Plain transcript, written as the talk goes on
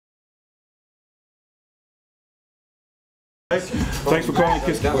Thanks for calling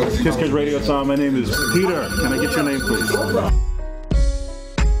Kiss Radiothon. My name is Peter. Can I get your name, please?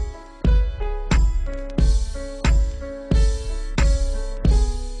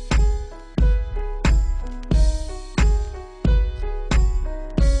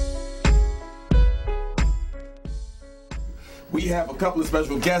 We have a couple of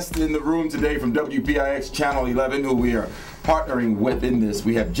special guests in the room today from WPIX Channel 11 who we are partnering with in this.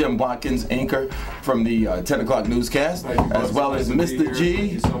 We have Jim Watkins, anchor from the 10 o'clock newscast, as well as Mr.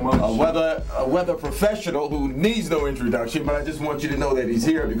 G, a weather professional who needs no introduction, but I just want you to know that he's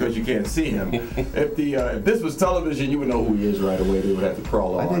here because you can't see him. If this was television, you would know who he is right away. They would have to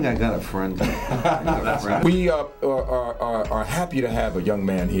crawl on. I think I got a friend. We are happy to have a young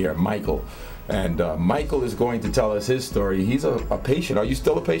man here, Michael. And Michael is going to tell us his story. He's a patient. Are you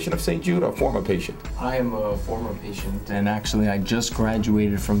still a patient of St. Jude or a former patient? I am a former patient, and actually I just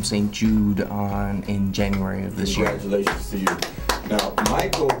graduated from St. Jude in January of this year. Congratulations to you. Now,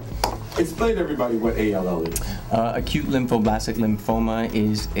 Michael, explain to everybody what ALL is. Acute lymphoblastic lymphoma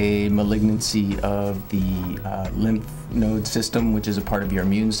is a malignancy of the lymph node system, which is a part of your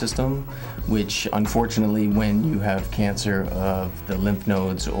immune system, which unfortunately when you have cancer of the lymph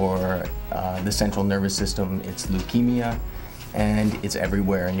nodes or the central nervous system, it's leukemia, and it's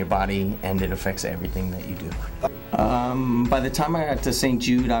everywhere in your body, and it affects everything that you do. By the time I got to St.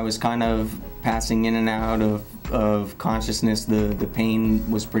 Jude, I was kind of passing in and out of consciousness. The pain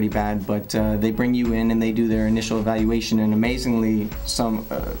was pretty bad, but they bring you in and they do their initial evaluation, and amazingly, some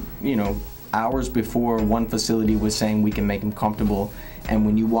hours before, one facility was saying we can make him comfortable, and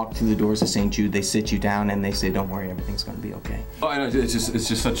when you walk through the doors of St. Jude, they sit you down and they say, don't worry, everything's going to be okay. Oh, and it's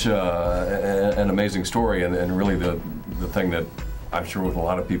just such an amazing story, and really the thing that I'm sure with a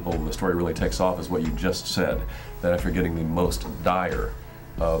lot of people the story really takes off is what you just said, that after getting the most dire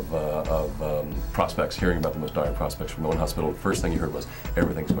of prospects, hearing about the most dire prospects from one hospital, the first thing you heard was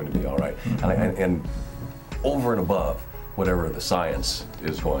everything's going to be all right. And over and above whatever the science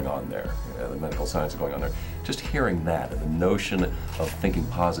is going on there, the medical science is going on there, just hearing that and the notion of thinking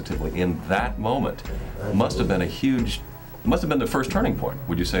positively in that moment must have been the first turning point.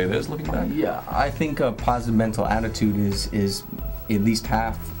 Would you say it is, looking back? Yeah, I think a positive mental attitude is at least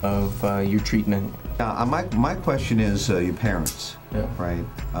half of your treatment. My question is your parents, right?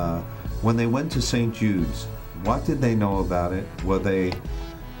 When they went to St. Jude's, what did they know about it? Were they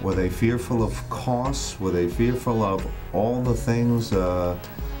fearful of costs? Were they fearful of all the things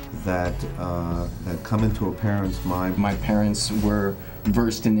that come into a parent's mind? My parents were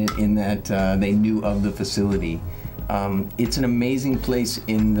versed in it, in that they knew of the facility. It's an amazing place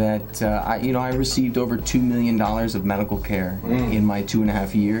in that I received over $2 million of medical care in my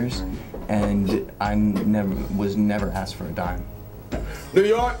 2.5 years, and I was never asked for a dime. New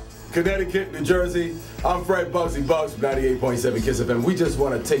York, Connecticut, New Jersey, I'm Fred Bugsy Bugs from 98.7 KissFM. We just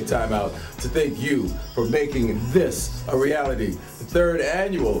want to take time out to thank you for making this a reality. The 3rd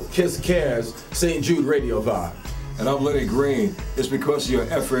annual Kiss Cares St. Jude Radiothon. And I'm Lenny Green. It's because of your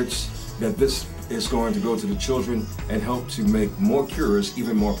efforts that this is going to go to the children and help to make more cures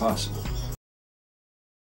even more possible.